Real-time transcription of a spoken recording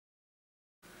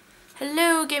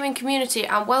Hello gaming community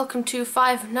and welcome to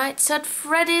Five Nights at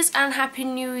Freddy's and Happy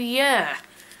New Year.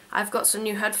 I've got some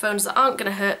new headphones that aren't going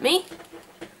to hurt me.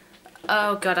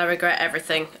 Oh god, I regret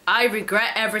everything. I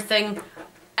regret everything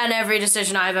and every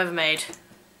decision I've ever made.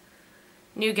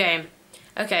 New game.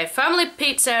 Okay, Family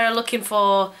Pizza are looking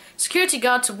for security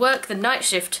guard to work the night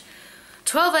shift.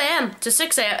 12 AM to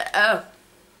 6 AM. Oh.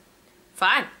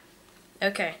 Fine.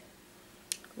 Okay.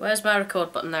 Where's my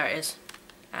record button? There it is.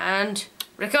 And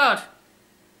record.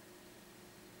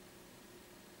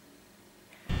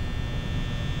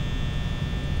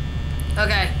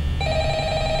 Okay.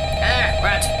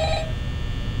 Right.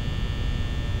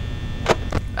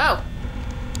 Oh.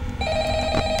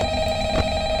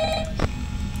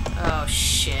 Oh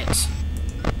shit.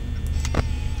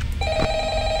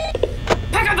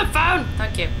 Pick up the phone!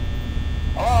 Thank you.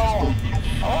 Hello?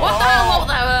 What the hell? What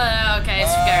the hell? Okay,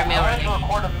 it's scaring me already. I wanted to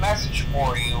record a message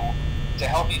for you to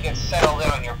help you get settled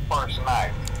in on your first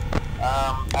night.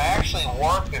 I actually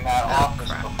worked in that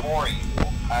office before you.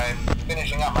 I'm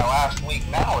finishing up my last week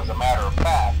now, as a matter of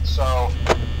fact, so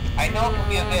I know it can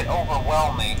be a bit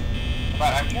overwhelming,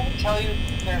 but I'm here to tell you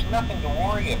there's nothing to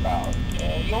worry about.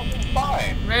 You'll be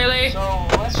fine. Really? So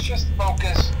let's just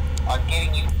focus on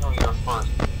getting you through your first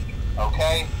week,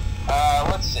 okay?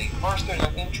 Let's see. First, there's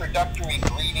an introductory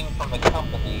greeting from the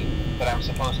company that I'm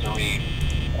supposed to read.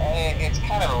 It's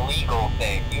kind of a legal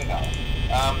thing, you know.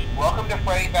 Welcome to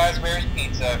Freddy Fazbear's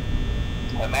Pizza,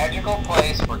 a magical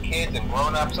place for kids and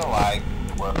grown-ups alike,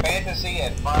 where fantasy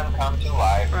and fun come to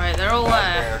life. Right, they're all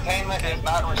there. Entertainment is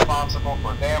not responsible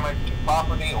for damage to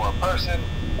property or person.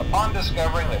 Upon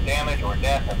discovering that damage or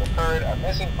death have occurred, a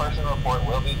missing person report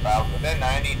will be filed within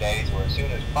 90 days or as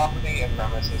soon as property and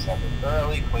premises have been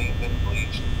thoroughly cleaned and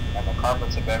bleached and the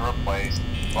carpets have been replaced.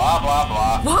 Blah, blah,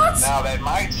 blah. What? Now, that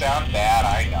might sound bad,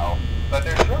 I know, but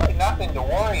there's really nothing to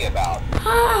worry about.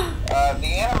 The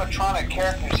animatronic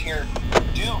characters here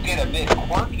do get a bit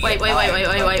quirky. Wait,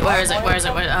 where is it? Oh,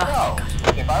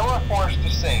 God. If I were forced to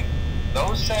sing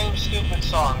those same stupid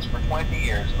songs for 20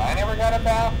 years and I never got a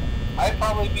bath, I'd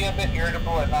probably be a bit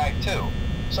irritable at night too.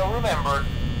 So remember,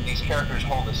 these characters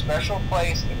hold a special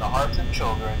place in the hearts of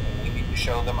children and we need to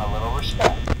show them a little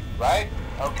respect, right?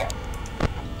 Okay.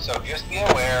 So just be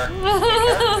aware,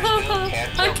 the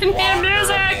characters do tend to wander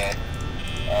a bit.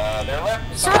 They're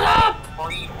left in some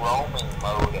free roaming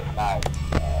mode at night.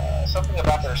 Something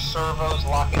about their servos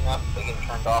locking up if they get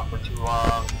turned off for too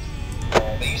long.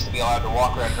 They used to be allowed to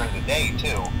walk around during the day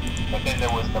too, but then there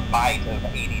was the bite of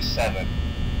 87.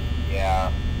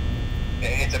 Yeah,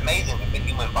 it's amazing that the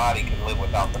human body can live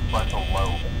without the frontal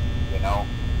lobe, you know?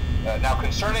 Now,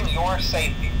 concerning your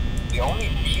safety, the only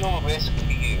real risk to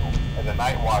you as a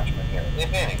night watchman here,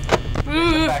 if any, is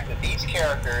the fact that these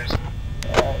characters,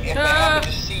 if they happen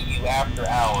to see you after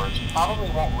hours, probably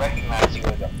won't recognize you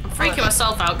as a person. I'm freaking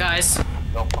myself out, guys.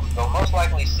 They'll most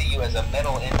likely see you as a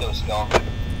metal endoskeleton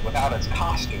without its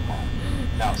costume on.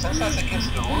 Now, since that's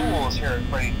against the rules here at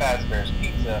Freddy Fazbear's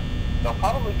Pizza, they'll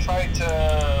probably try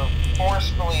to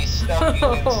forcefully stuff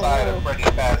you inside a Freddy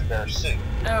Fazbear suit.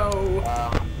 No.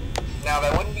 Now,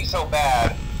 that wouldn't be so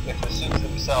bad if the suits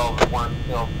themselves weren't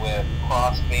filled with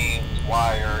cross beams,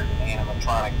 wires, and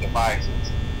animatronic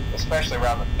devices, especially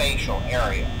around the facial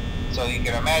area. So you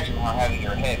can imagine how having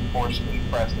your head forcefully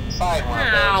pressed inside one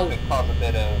of those could cause a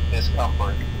bit of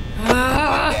discomfort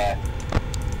and death.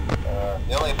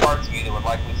 The only parts of you that would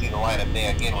likely see the light of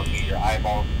day again would be your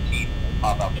eyeballs and teeth that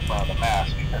pop out the front of the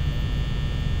mask.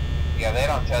 Yeah, they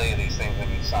don't tell you these things when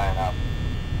you sign up.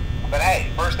 But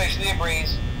hey, first station of the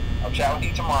breeze. I'll chat with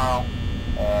you tomorrow.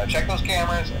 Check those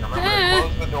cameras and remember to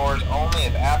close the doors only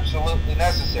if absolutely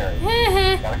necessary.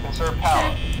 Gotta conserve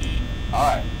power.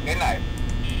 Alright, good night.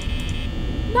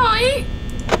 Night?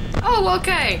 Oh,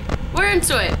 okay. We're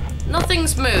into it.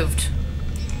 Nothing's moved.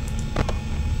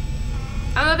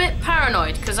 I'm a bit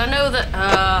paranoid because I know that,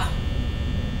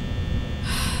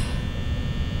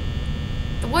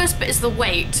 the worst bit is the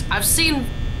wait. I've seen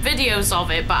videos of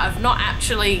it, but I've not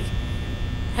actually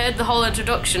heard the whole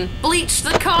introduction. Bleach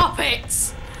the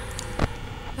carpets!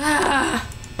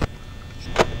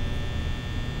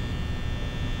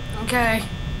 Okay.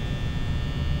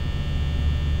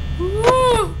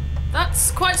 Woo!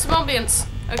 That's quite some ambience.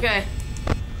 Okay.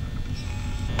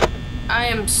 I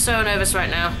am so nervous right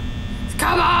now.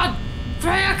 Come on!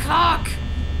 3 o'clock!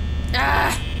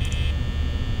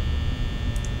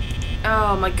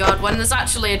 Oh my god, when there's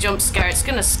actually a jump scare, it's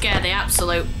gonna scare the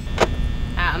absolute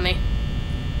out of me.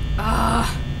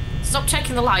 Stop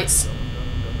checking the lights.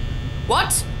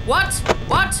 What? What?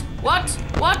 What? What?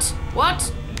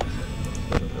 What?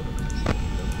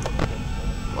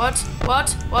 What?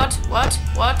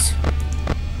 What?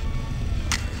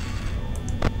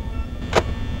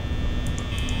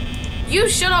 You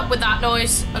shut up with that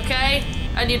noise, okay?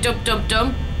 And you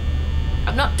dumb.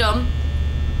 I'm not dumb.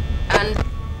 And,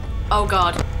 oh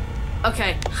God.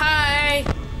 Okay, hi.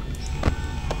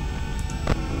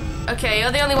 Okay,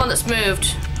 you're the only one that's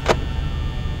moved.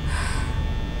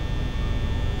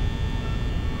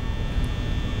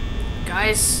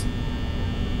 Guys,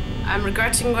 I'm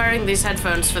regretting wearing these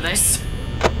headphones for this.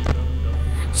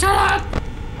 Shut up!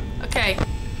 Okay,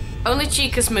 only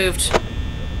Chica's moved.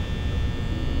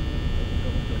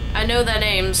 I know their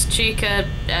names. Chica,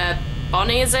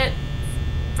 Bonnie, is it?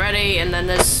 Freddy, and then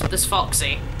there's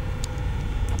Foxy.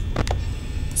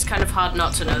 It's kind of hard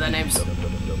not to know their names.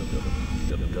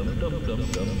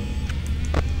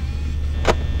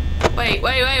 Wait.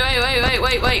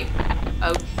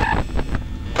 Oh.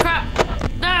 Crap!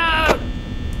 No!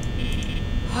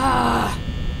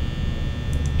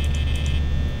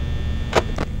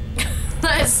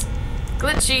 That is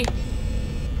glitchy.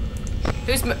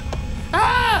 Who's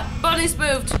Bonnie's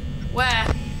moved. Where?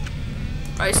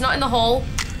 Right, it's not in the hall.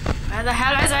 Where the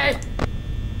hell is it?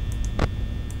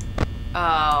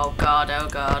 Oh God.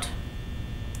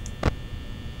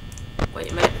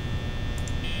 Wait a minute.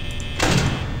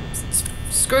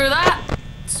 Screw that.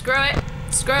 Screw it.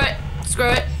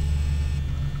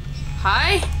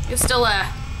 Hi? You're still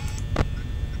there.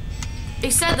 He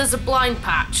said there's a blind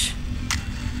patch.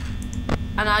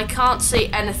 And I can't see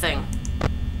anything.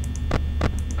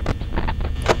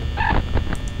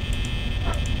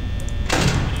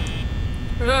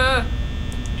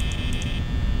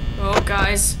 Oh,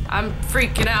 guys, I'm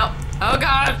freaking out. Oh,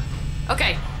 God.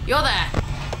 Okay, you're there.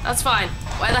 That's fine.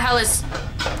 Where the hell is...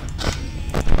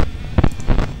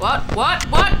 What?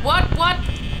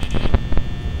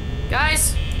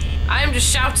 Guys, I am just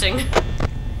shouting.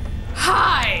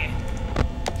 Hi!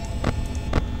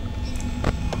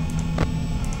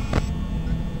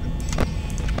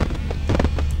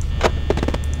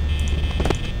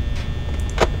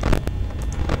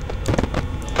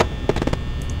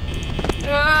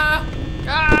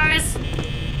 Guys!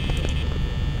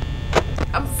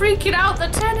 I'm freaking out, they're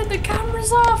turning the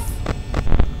cameras off!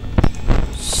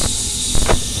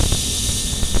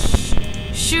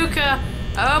 Shuka!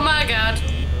 Oh my God!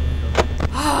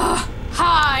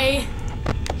 Hi!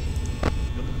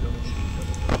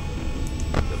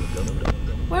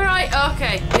 Where are you?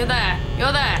 Okay, you're there.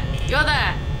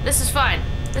 This is fine.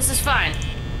 It's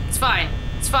fine.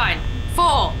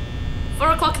 4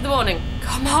 o'clock in the morning.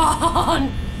 Come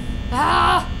on!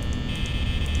 Oh,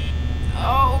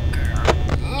 God.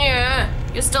 Yeah,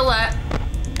 you're still there.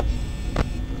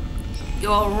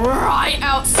 You're right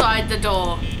outside the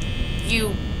door.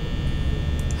 You...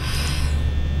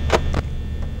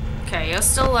 Okay, you're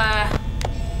still there.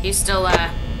 He's still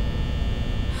there.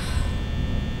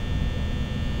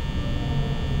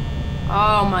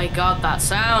 Oh my God, that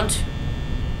sound.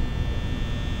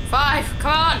 5,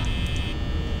 come on!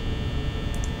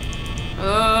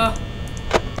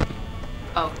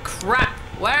 Oh crap,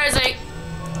 where is he?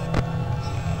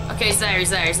 Okay, he's there.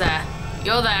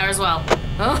 You're there as well.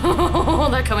 Oh,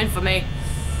 they're coming for me.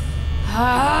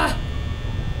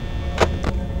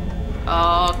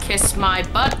 Oh, kiss my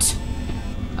butt.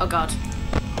 Oh God.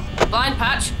 Blind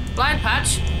patch.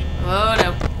 Oh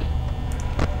no.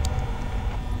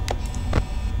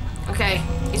 Okay,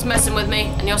 he's messing with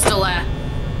me and you're still there.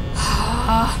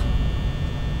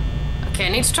 Okay, I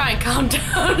need to try and calm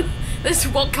down.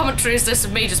 What commentary is this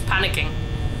of me just panicking?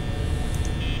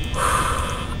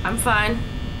 I'm fine.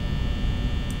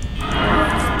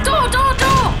 Door!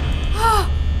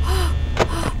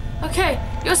 Okay,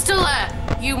 you're still there,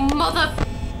 you mother...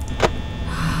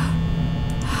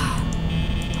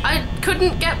 I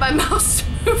couldn't get my mouse to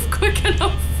move quick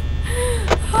enough.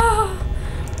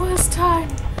 Worst time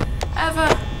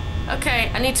ever.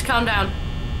 Okay, I need to calm down.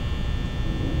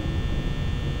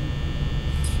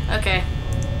 Okay.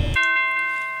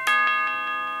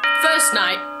 First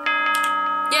night.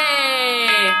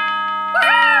 Yay!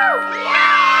 Woohoo!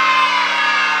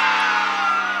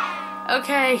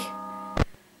 Okay.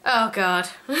 Oh God.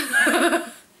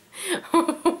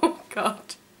 Oh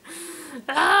God.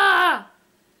 Ah!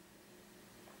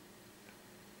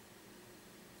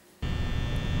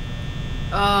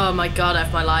 Oh my God,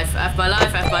 F my life.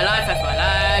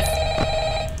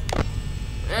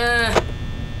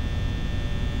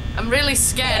 I'm really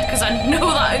scared because I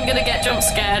know that I'm gonna get jump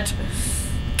scared.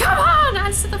 Come on,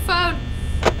 answer the phone.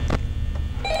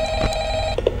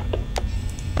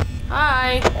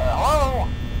 Hi. Hello?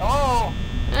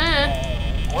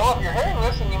 Well, if you're hearing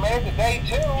this and you made it to day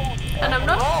 2... And I'm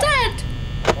not dead.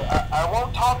 I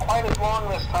won't talk quite as long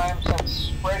this time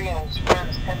since Freddy and his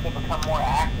friends tend to become more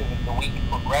active as the week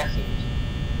progresses.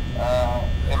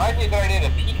 It might be a good idea to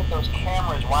peek at those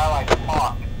cameras while I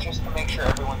talk, just to make sure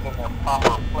everyone's in their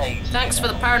proper place. Thanks for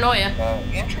the paranoia.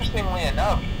 Interestingly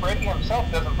enough, Freddy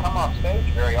himself doesn't come off stage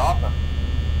very often.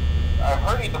 I've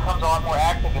heard he becomes a lot more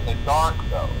active in the dark,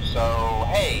 though, so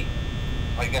hey,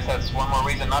 I guess that's one more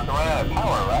reason not to run out of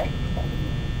power, right?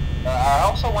 I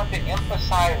also want to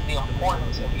emphasize the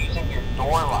importance of using your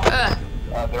door lights.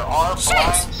 There are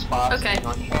blind spots in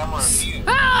your camera view,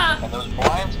 and those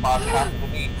blind spots happen to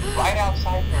be right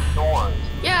outside your doors.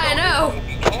 Yeah, so I know. If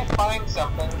you can't find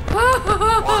something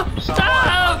or someone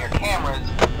on your cameras,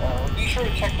 be sure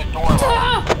to check the door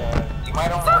lights. You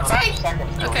might only have a few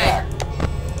seconds to react.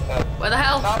 Where the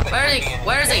hell? Where is he?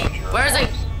 Where is he? Where is he?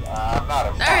 I'm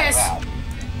not there he is. That.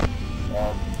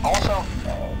 Also,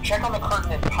 check on the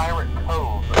curtain in Pirate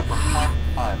Cove from time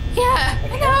to time. Yeah,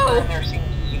 the I know. The there seems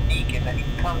unique, and then he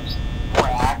becomes more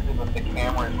active if the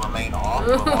cameras remain off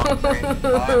for a long period of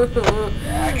time.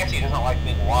 I guess he doesn't like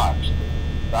being watched.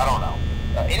 I don't know.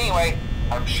 Anyway,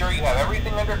 I'm sure you have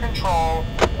everything under control.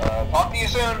 Talk to you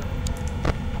soon.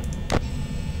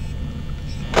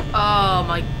 Oh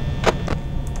my.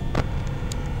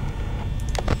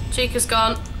 Chica's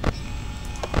gone.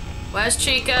 Where's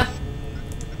Chica?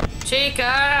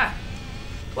 Chica!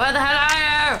 Where the hell are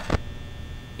you?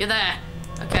 You're there.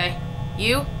 Okay.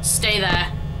 You stay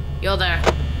there. You're there.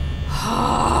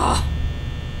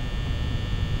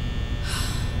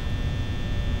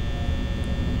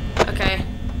 Okay.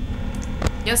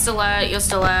 You're still there. You're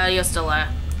still there. You're still there.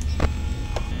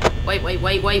 Wait.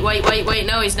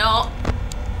 No, he's not.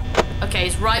 Okay,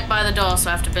 he's right by the door, so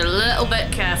I have to be a little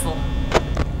bit careful.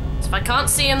 So if I can't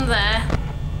see him there,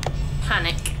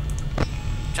 panic.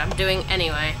 Which I'm doing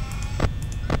anyway.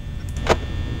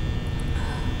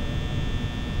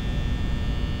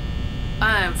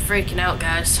 I am freaking out,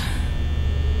 guys.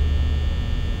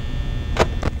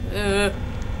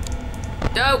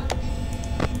 Go!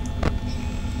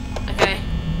 Okay.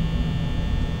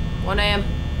 1 AM.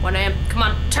 1 AM. Come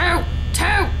on. 2!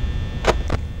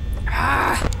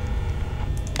 Ah!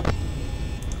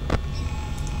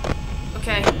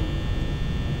 Okay.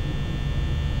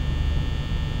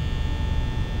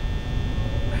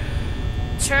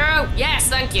 True. Yes,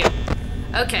 thank you.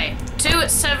 Okay, 2 at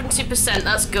 70%,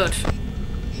 that's good.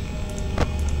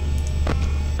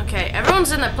 Okay,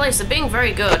 everyone's in their place, they're being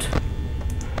very good.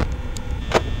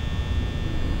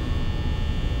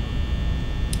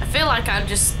 I feel like I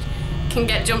just can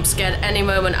get jump scared any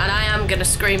moment, and I am gonna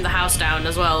scream the house down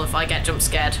as well if I get jump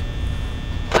scared.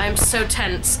 I am so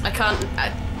tense, I can't...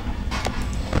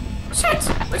 Shit!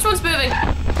 Which one's moving?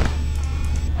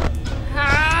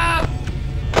 Ah!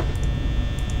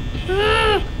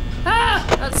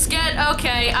 That's scared.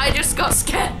 Okay, I just got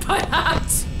scared by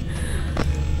that.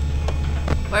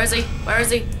 Where is he? Where is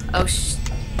he? Oh,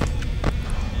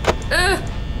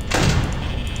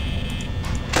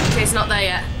 okay, he's not there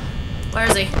yet. Where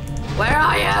is he? Where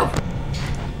are you?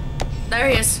 There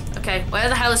he is. Okay, where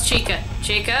the hell is Chica?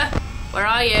 Chica? Where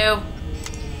are you?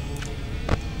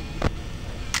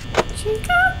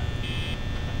 Chica?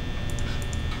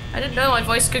 I didn't know my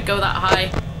voice could go that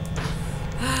high.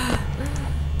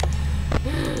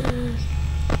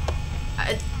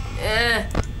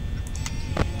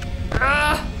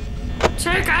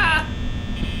 Chica!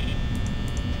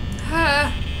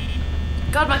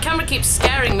 God, my camera keeps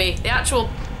scaring me. The actual...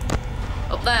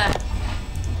 up there.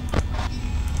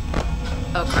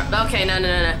 Oh crap. Okay, no.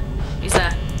 He's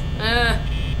there.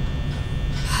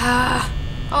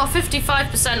 Oh,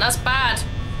 55%, that's bad.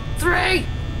 3!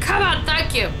 Come on,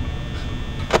 thank you.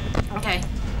 Okay.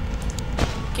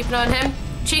 Keep an eye on him.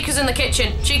 Chica's in the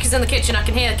kitchen. Chica's in the kitchen. I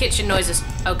can hear the kitchen noises.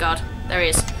 Oh god, there he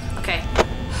is. Okay.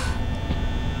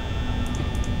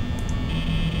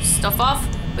 Stuff off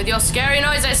with your scary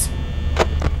noises.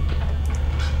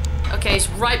 Okay, he's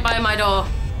right by my door.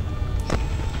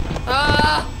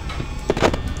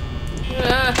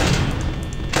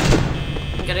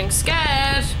 I'm getting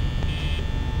scared.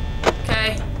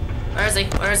 Okay. Where is he?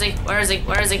 Where is he? Where is he?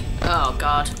 Where is he? Oh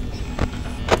god.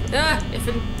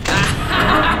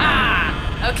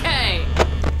 Okay.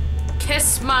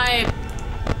 Kiss my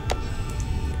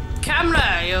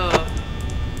camera, you.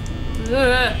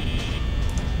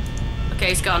 Okay,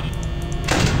 he's gone.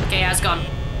 Okay, he has gone.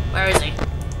 Where is he?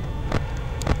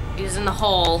 He's in the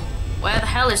hall. Where the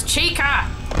hell is Chica?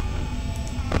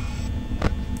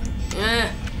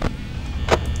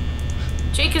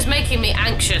 Chica's making me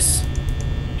anxious.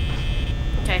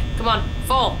 Okay, come on.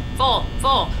 4.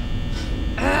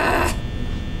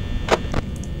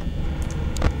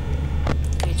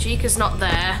 Okay, Chica's not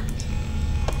there.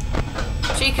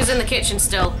 Chica's in the kitchen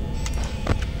still.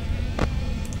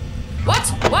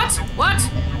 What?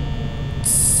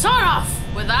 Start off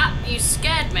with that. You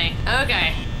scared me.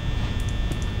 Okay.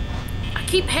 I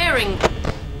keep hearing...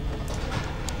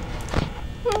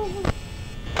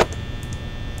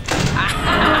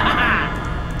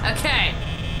 Okay.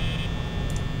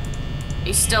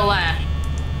 He's still there.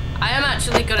 I am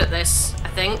actually good at this, I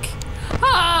think.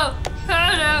 Oh! Oh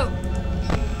no!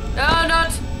 No,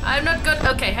 not! I'm not good.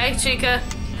 Okay, hey Chica.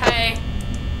 Hey.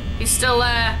 He's still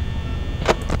there.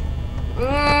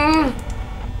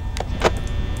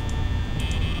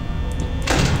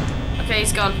 Okay,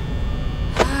 he's gone.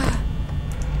 Oh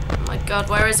my god,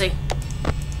 where is he?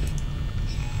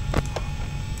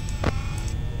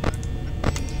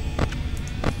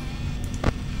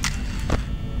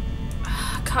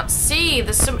 I can't see.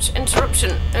 There's so much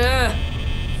interruption. Ugh.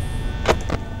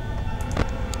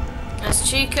 There's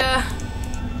Chica.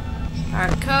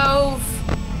 Pirate Cove.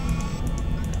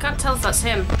 I can't tell if that's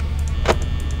him.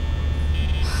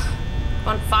 Come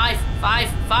on, 5.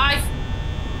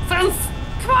 Frumph!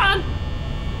 Come on!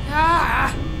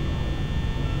 Ah.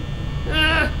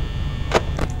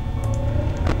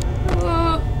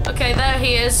 Okay, there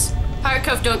he is. Pirate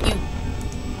Cove, don't you?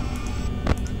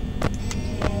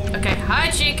 Okay, hi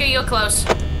Chica, you're close.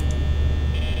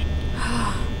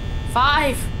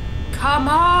 5! Come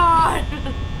on!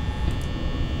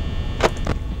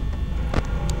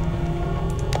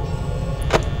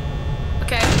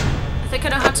 Okay, I think I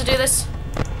know how to do this.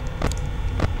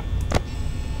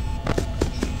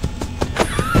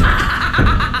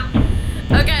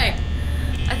 Okay,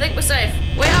 I think we're safe.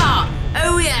 We are!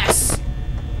 Oh yes!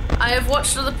 I have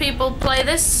watched other people play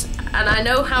this, and I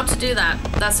know how to do that.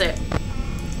 That's it.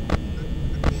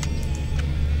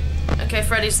 Okay,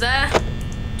 Freddy's there.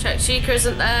 Check Chica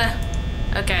isn't there.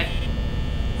 Okay.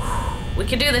 We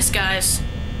can do this, guys.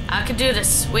 I can do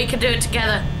this. We can do it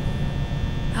together.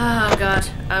 Oh god.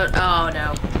 Oh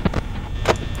no.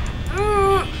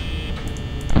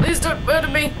 Please don't murder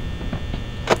me.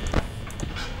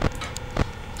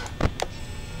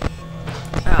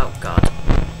 Oh god.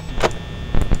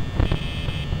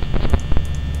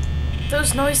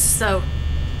 Those noises though.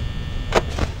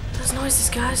 Those noises,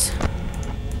 guys.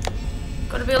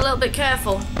 Gotta be a little bit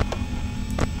careful.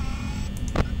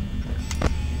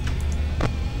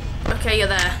 Okay, you're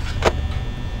there.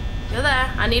 You're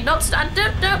there. I need not stand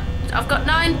up. No. I've got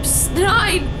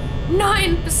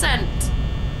 9%.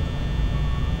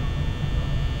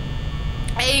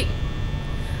 8.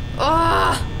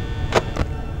 Oh.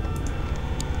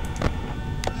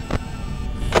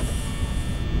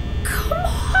 Come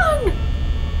on.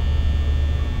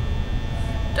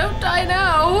 Don't die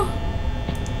now.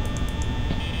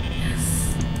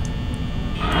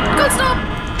 God, stop.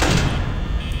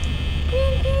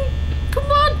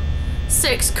 Come on.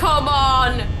 6. Come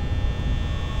on.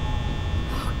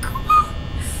 Oh, come on.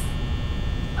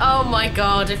 Oh my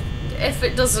god. If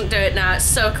it doesn't do it now, it's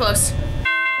so close.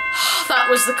 That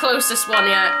was the closest one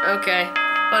yet. Okay.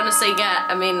 When I say yet,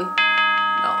 I mean...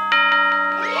 No.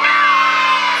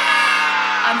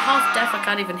 I'm half deaf, I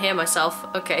can't even hear myself.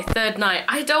 Okay, 3rd night.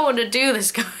 I don't want to do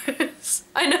this, guys.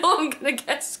 I know I'm gonna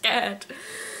get scared.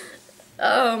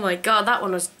 Oh my god, that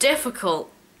one was difficult.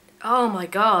 Oh my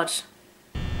god.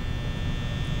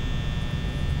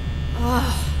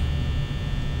 Oh.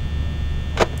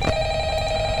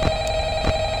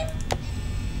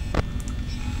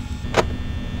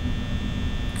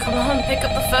 Come on, pick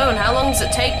up the phone. How long does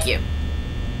it take you?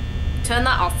 Turn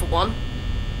that off for one.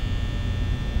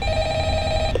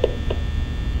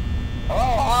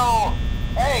 Hello.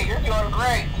 Hey, you're doing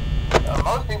great.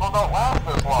 Most people don't last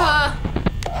this long.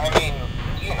 I mean,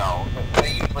 you know,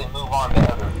 they usually move on to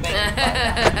other things.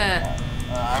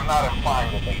 I'm not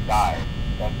implying that they die.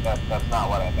 That's not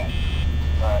what I meant.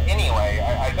 Anyway,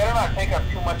 I better not take up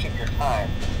too much of your time.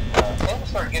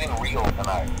 Things are getting real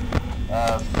tonight.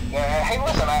 Hey,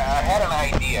 listen, I had an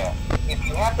idea. If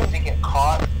you happen to get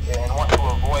caught and want to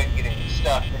avoid getting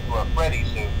stuffed into a Freddy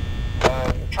suit,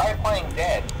 try playing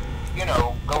dead. You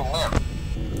know, go limp.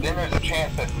 Then there's a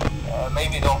chance that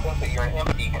maybe they'll think that you're an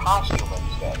empty costume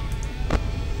instead.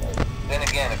 Then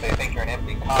again, if they think you're an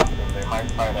empty costume, they might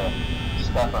try to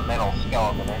stuff a mental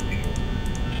skeleton into you.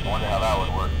 I wonder how that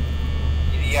would work.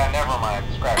 Yeah, never mind.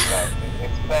 Scratch that.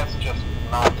 It's best just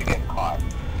not to get caught.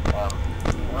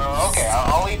 Okay,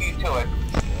 I'll leave you to it.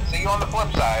 See you on the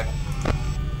flip side.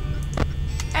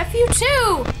 F you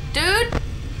too, dude.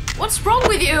 What's wrong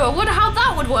with you? I wonder how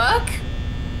that would work.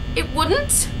 It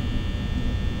wouldn't.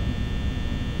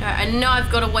 I know I've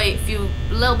got to wait for you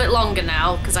a little bit longer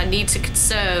now because I need to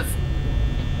conserve.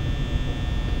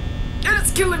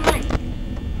 It's killing me.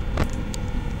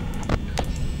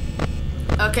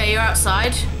 Okay, you're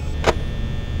outside.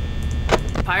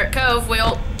 Pirate Cove, we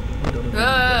all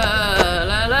La,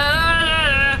 la,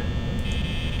 la.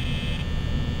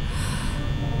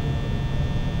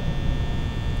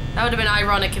 That would have been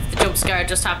ironic if the jump scare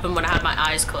just happened when I had my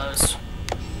eyes closed.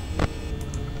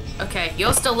 Okay,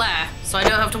 you're still there, so I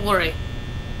don't have to worry.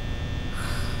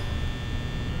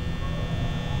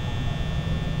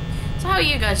 So how are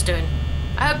you guys doing?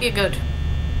 I hope you're good.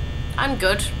 I'm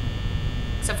good.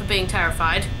 Except for being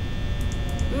terrified.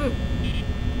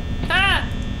 Ah!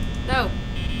 No.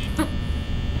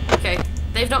 Okay,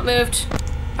 they've not moved.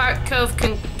 Pirate Cove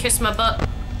can kiss my butt.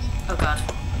 Oh god.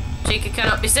 Chica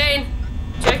cannot be seen.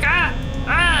 Chica!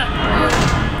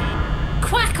 Ah!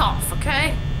 Quack off,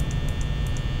 okay?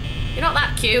 You're not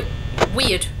that cute.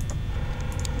 Weird.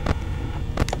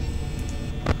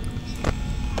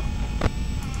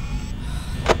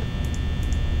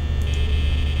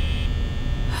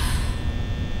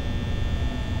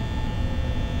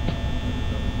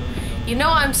 You know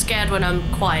I'm scared when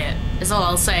I'm quiet, is all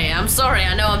I'll say. I'm sorry,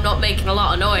 I know I'm not making a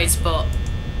lot of noise, but...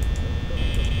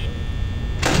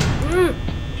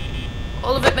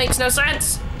 all of it makes no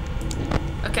sense.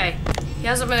 Okay, he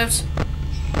hasn't moved.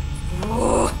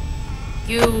 Whoa.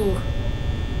 You...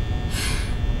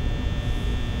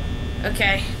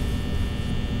 Okay.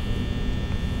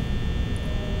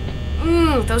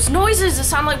 Those noises that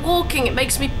sound like walking, it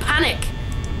makes me panic.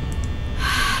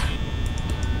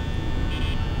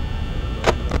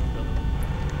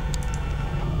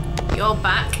 You're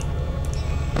back.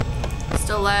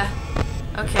 Still there.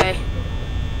 Okay.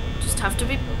 Just have to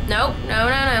be... No.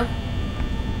 I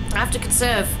have to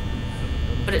conserve.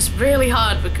 But it's really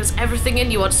hard because everything in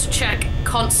you wants to check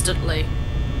constantly.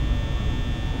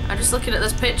 I'm just looking at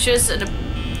those pictures and...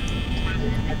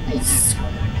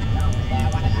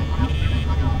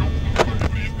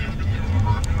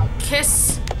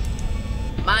 Kiss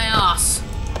my ass.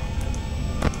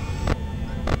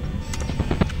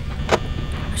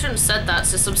 I shouldn't have said that,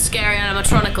 it's just some scary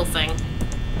animatronical thing.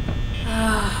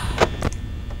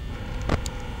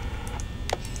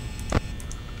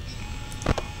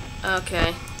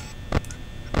 Okay.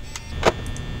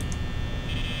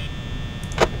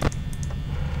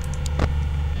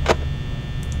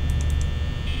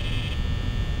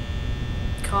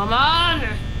 Come on!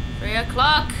 3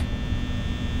 o'clock!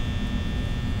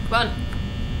 Come on.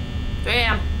 3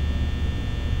 a.m.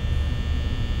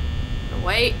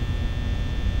 Wait.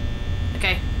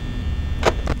 Okay.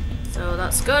 So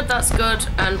that's good, that's good.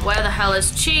 And where the hell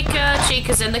is Chica?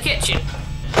 Chica's in the kitchen.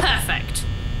 Perfect.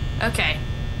 Okay.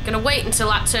 Gonna wait until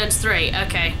that turns 3.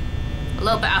 Okay. A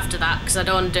little bit after that, because I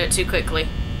don't want to do it too quickly.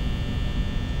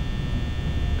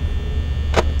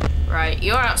 Right,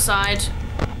 you're outside.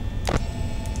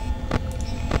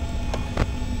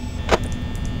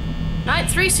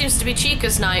 Night 3 seems to be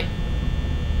Chica's night.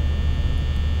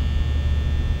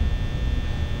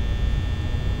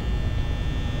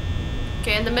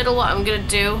 Okay, in the middle, what I'm gonna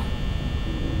do,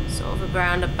 sort of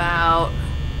around about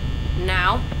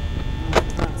now.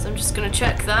 So I'm just gonna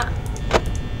check that.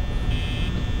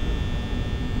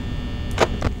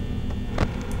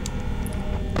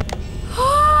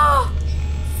 Oh,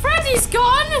 Freddy's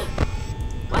gone!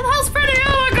 Where the hell's Freddy? Oh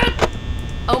my god!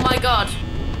 Oh my god!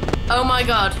 Oh my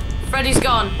god! Freddy's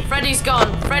gone! Freddy's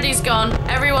gone! Freddy's gone!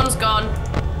 Everyone's gone!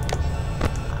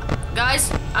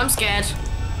 Guys, I'm scared.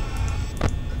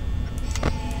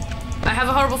 I have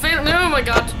a horrible feeling. Oh my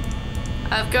god!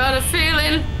 I've got a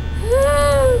feeling.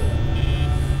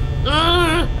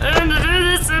 I don't want to do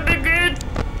this again.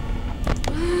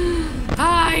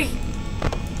 Hi.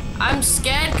 I'm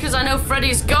scared because I know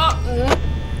Freddy's gone.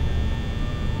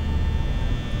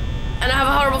 And I have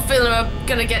a horrible feeling I'm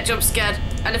gonna get jump scared.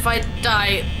 And if I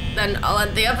die, then I'll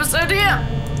end the episode here.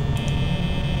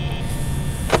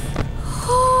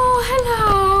 Oh,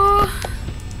 hello.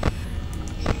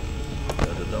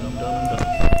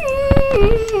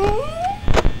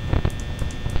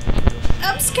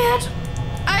 I'm scared.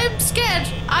 I am scared.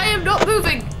 I am not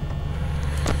moving.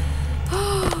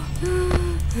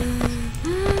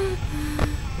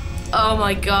 Oh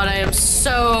my god, I am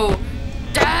so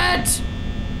dead.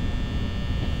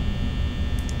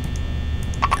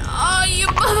 Oh, you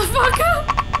motherfucker.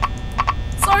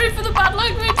 Sorry for the bad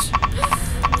language.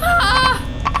 Ah.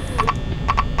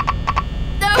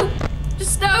 No.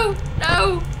 Just no.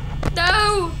 No.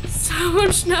 No. So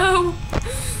much no.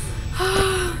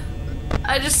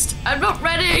 I'm not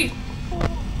ready.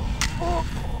 Oh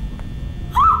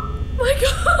my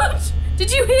god.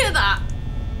 Did you hear that?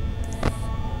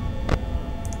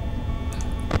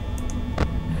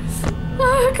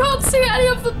 I can't see any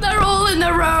of them. They're all in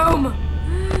the room.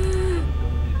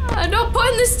 I'm not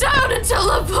putting this down until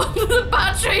the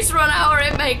batteries run out or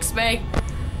it makes me.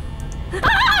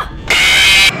 Ah!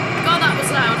 God, that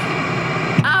was loud.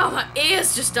 Ow, my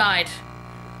ears just died.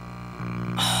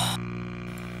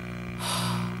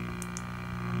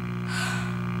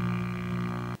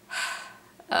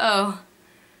 Oh.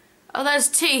 Oh, there's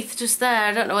teeth just there.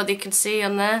 I don't know whether you can see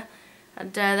on there.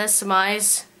 And there's some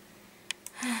eyes.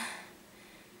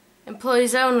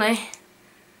 Employees only.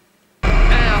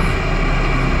 Ow.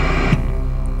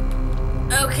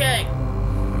 Okay.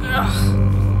 Ugh.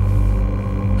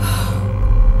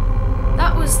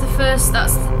 That was the first,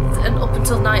 that's up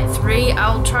until night 3.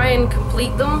 I'll try and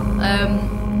complete them.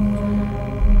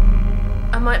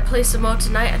 I might play some more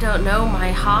tonight, I don't know.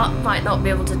 My heart might not be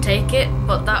able to take it,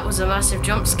 but that was a massive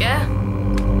jump scare.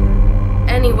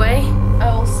 Anyway,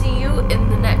 I will see you in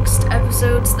the next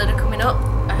episodes that are coming up.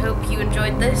 I hope you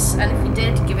enjoyed this, and if you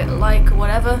did, give it a like or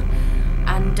whatever.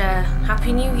 And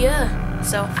Happy New Year.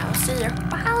 So, I'll see you.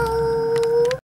 Bye!